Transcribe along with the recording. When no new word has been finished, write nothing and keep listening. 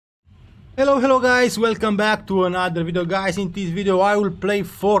Hello guys, welcome back to another video guys. In this video I will play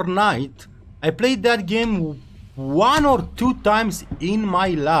Fornite. I played that game one or two times in my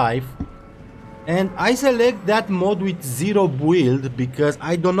life and I select that mode with zero build because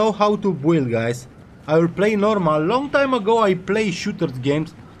I don't know how to build guys. I will play normal. Long time ago I play shooters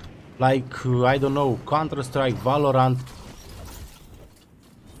games like I don't know, Counter-Strike, Valorant,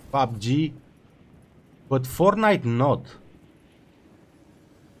 PUBG, but Fortnite not.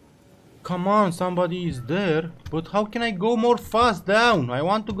 Come on, somebody is there. But how can I go more fast down? I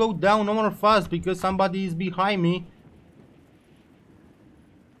want to go down more fast because somebody is behind me.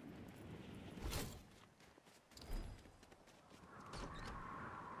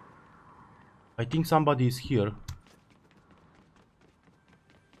 I think somebody is here.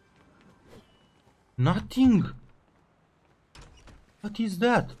 Nothing. What is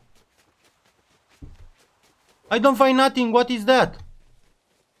that? I don't find nothing. What is that?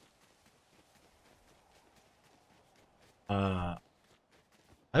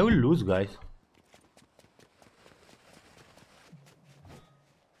 I will lose, guys.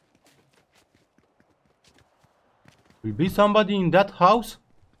 Will be somebody in that house?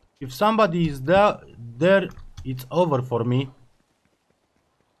 If somebody is there, it's over for me.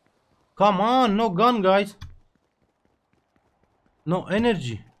 Come on, no gun, guys. No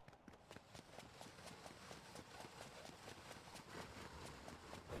energy.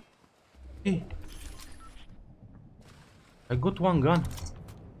 Hey, I got one gun.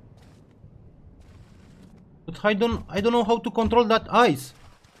 But I don't know how to control that ice.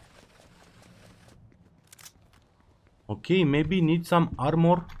 Okay, maybe need some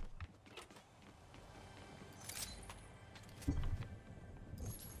armor.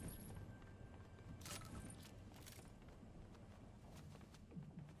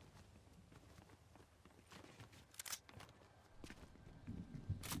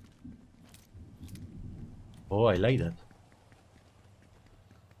 Oh, I like that.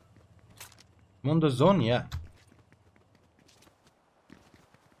 I'm on the zone, yeah.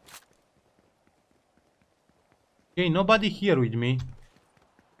 Okay, nobody here with me.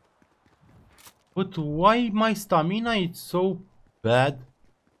 But why my stamina is so bad?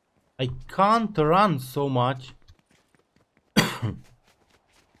 I can't run so much.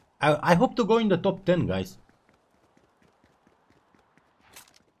 I hope to go in the top 10, guys.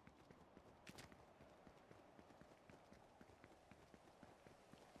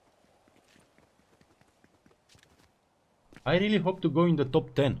 I really hope to go in the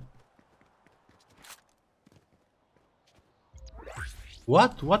top 10.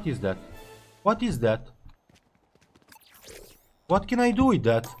 What? What is that? What is that? What can I do with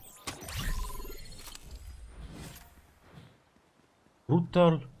that?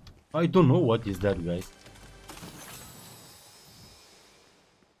 Brutal. I don't know what is that, guys.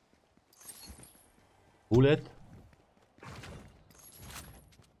 Bullet.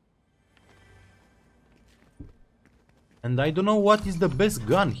 And I don't know what is the best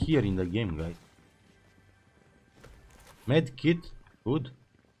gun here in the game, guys. Med kit. Good.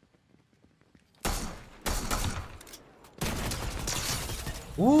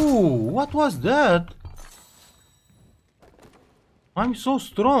 Ooh, what was that? I'm so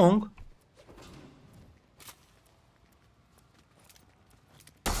strong.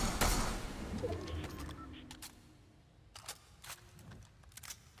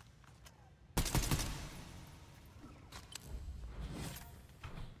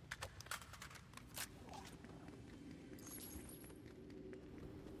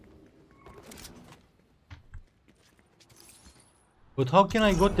 But how can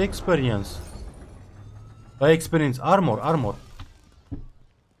I get experience? I experience armor.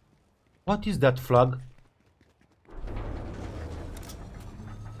 What is that flag?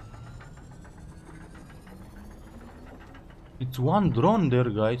 It's one drone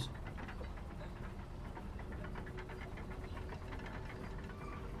there, guys.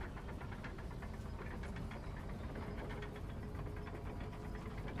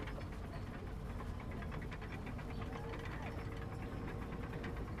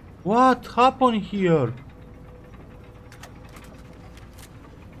 What happened here?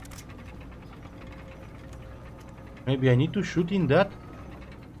 Maybe I need to shoot in that?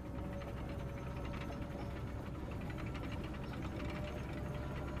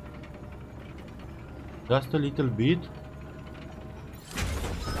 Just a little bit.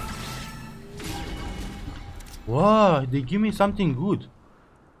 Wow, they give me something good.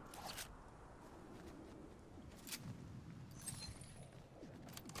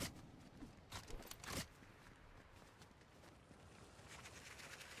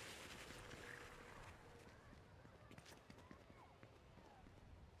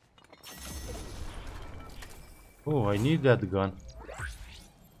 Oh, I need that gun.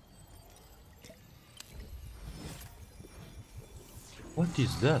 What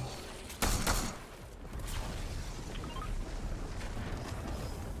is that?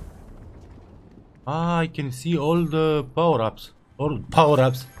 Ah, I can see all the power-ups. All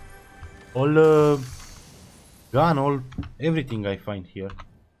power-ups. All gun, all everything I find here.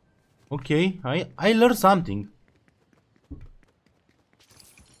 Okay, I learned something.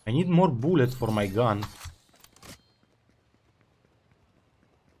 I need more bullets for my gun.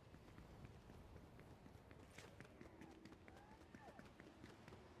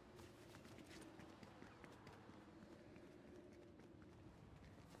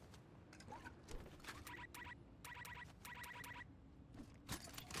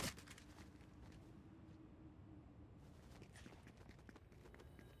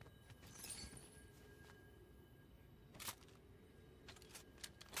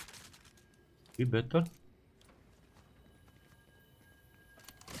 Be better.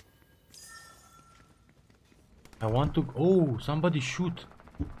 I want to. Oh, somebody shoot.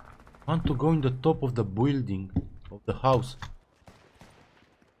 I want to go in the top of the building, of the house.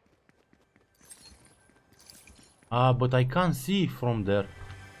 Ah, but I can't see from there.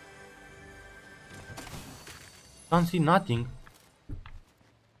 Can't see nothing.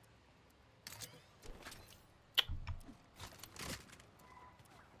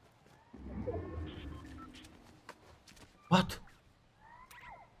 What?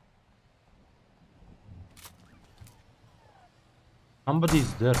 Somebody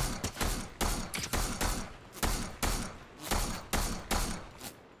is there.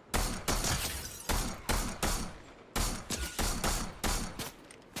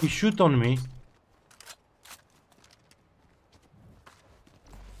 He shoot on me.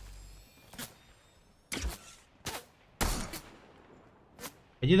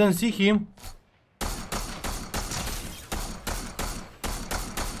 I didn't see him.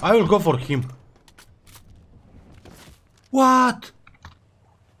 I will go for him. What?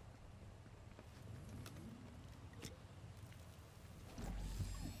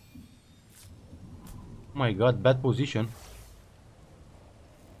 Oh my god, bad position.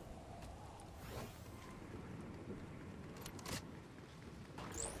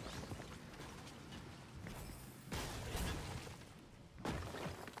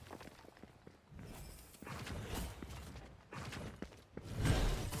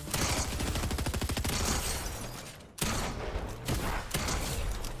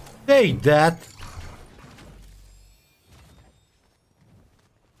 Take that.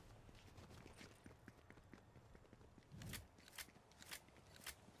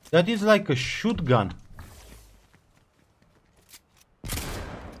 That is like a shotgun.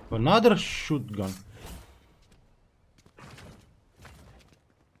 Another shotgun.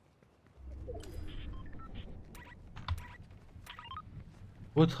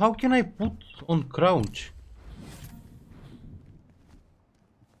 But how can I put on crouch?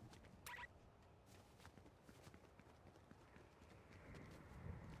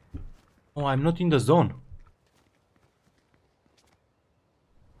 Oh, I'm not in the zone.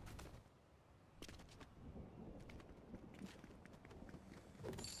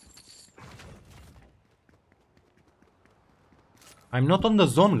 I'm not on the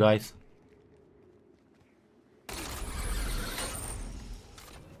zone, guys.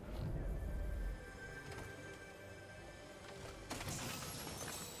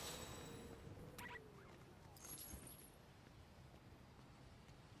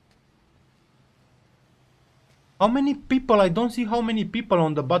 How many people? I don't see how many people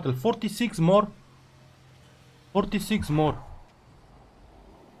on the battle. 46 more. 46 more.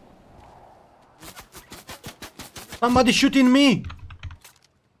 Somebody shooting me.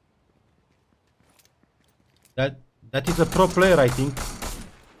 That is a pro player, I think.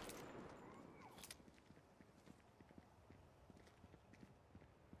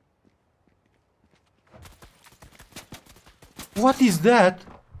 What is that?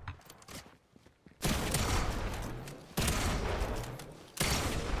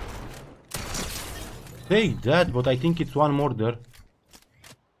 Take that, but I think it's one more there.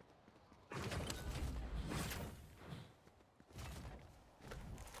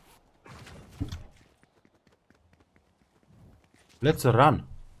 Let's run.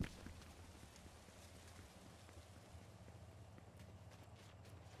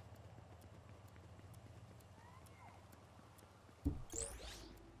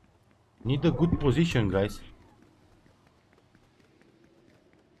 Need a good position, guys.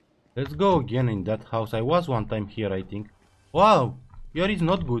 Let's go again in that house. I was one time here, I think. Wow, here is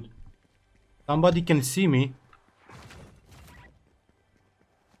not good. Somebody can see me.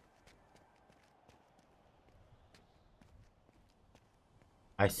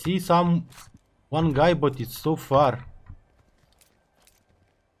 I see one guy, but it's so far.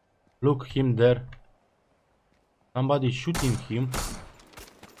 Look, him there. Somebody shooting him.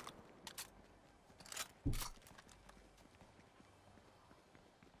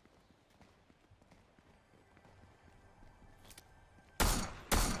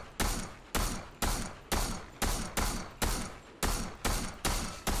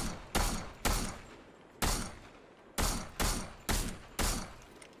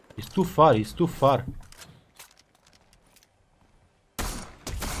 It's too far, it's too far.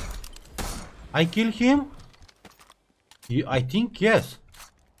 I kill him? I think yes.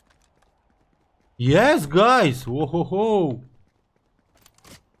 Yes, guys! Whoa ho ho!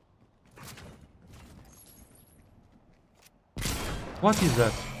 What is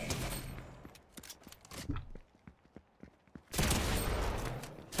that?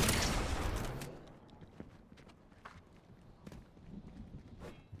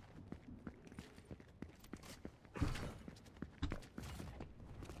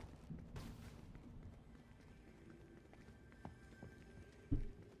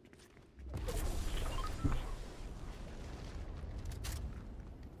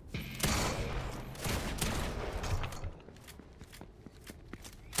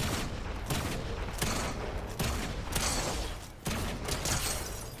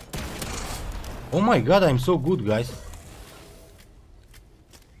 Oh my god, I'm so good, guys.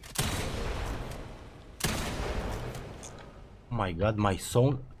 Oh my god, my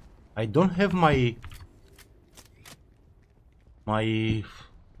sound. I don't have my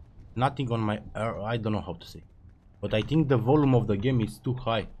nothing on my I don't know how to say. But I think the volume of the game is too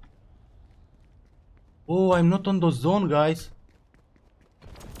high. Oh, I'm not on the zone, guys.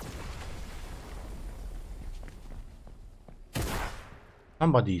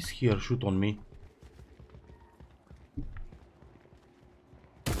 Somebody is here, shoot on me.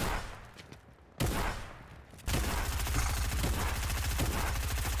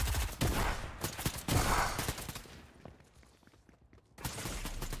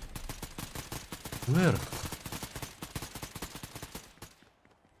 Where?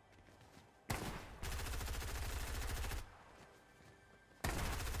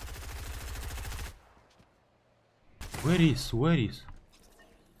 Where is?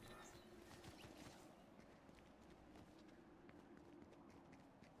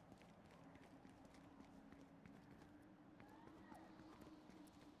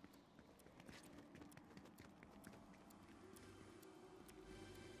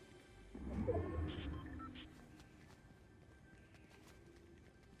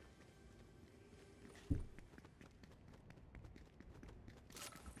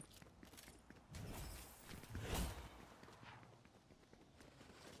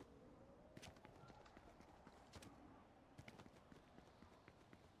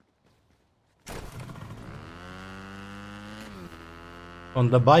 On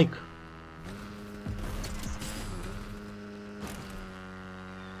the bike.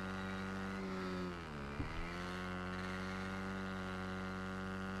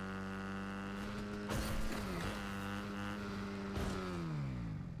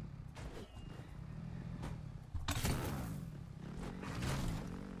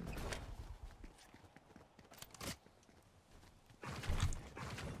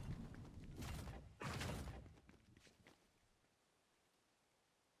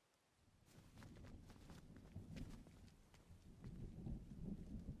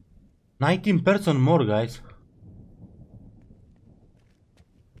 $19 more, guys.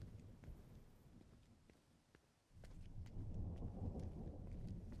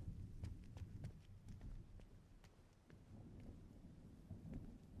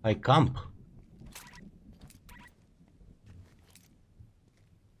 I camp.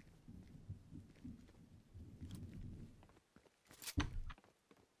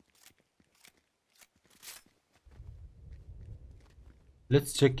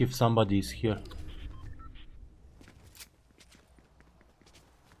 Let's check if somebody is here.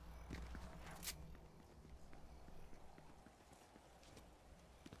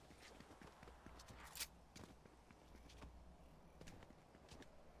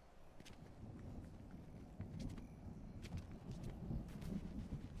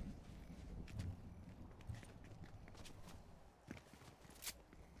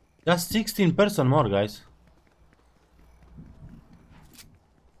 Just 16% more, guys.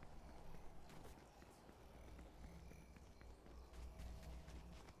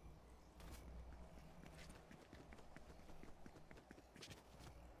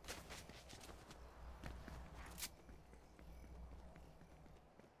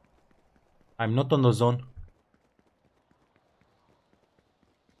 I'm not on the zone.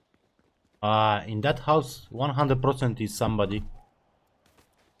 In that house, 100% is somebody.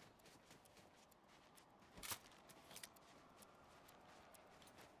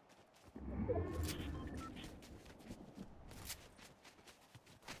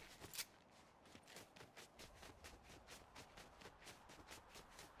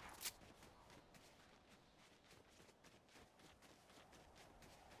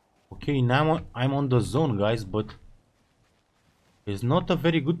 Okay, now I'm on the zone, guys, but it's not a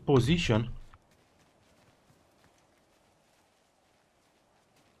very good position.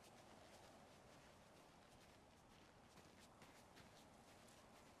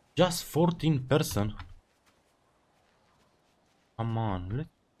 Just 14 person. Come on, let's.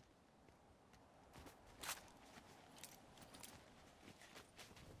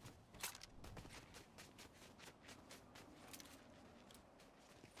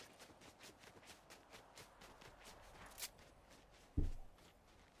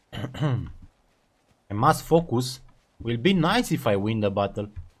 I must focus. Will be nice if I win the battle.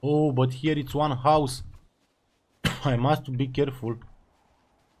 Oh, but here it's one house. I must be careful.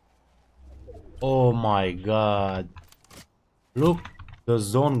 Oh my god. Look the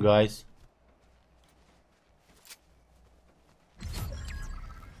zone, guys.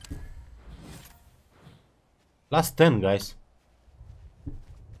 Last 10, guys.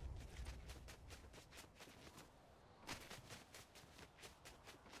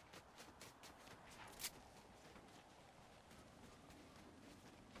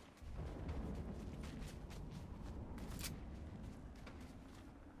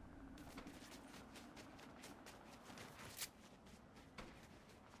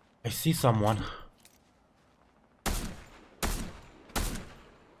 I see someone.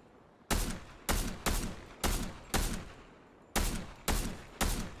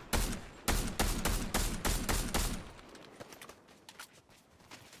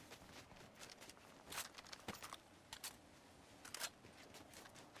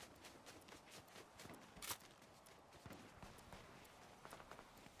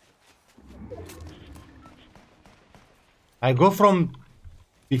 I go from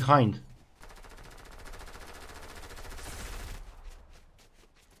behind.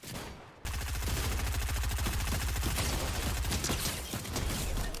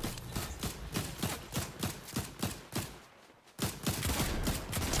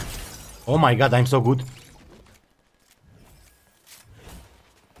 Oh my god, I'm so good.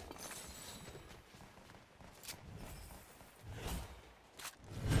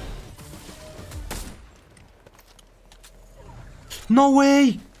 No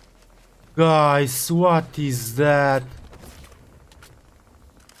way! Guys, what is that?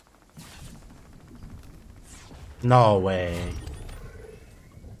 No way.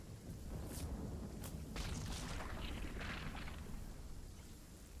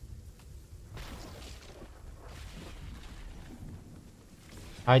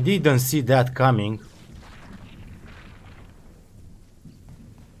 I didn't see that coming.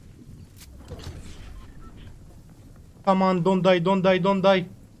 Come on, don't die, don't die, don't die.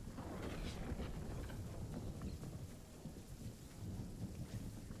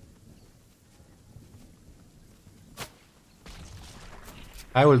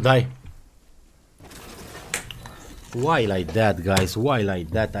 I will die. Why like that, guys? Why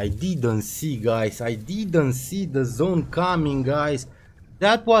like that? I didn't see, guys. I didn't see the zone coming, guys.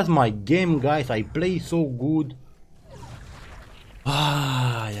 That was my game, guys. I play so good.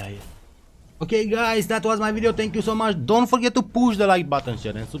 Yeah. Okay, guys, that was my video. Thank you so much. Don't forget to push the like button,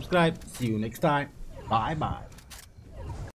 share, and subscribe. See you next time. Bye bye.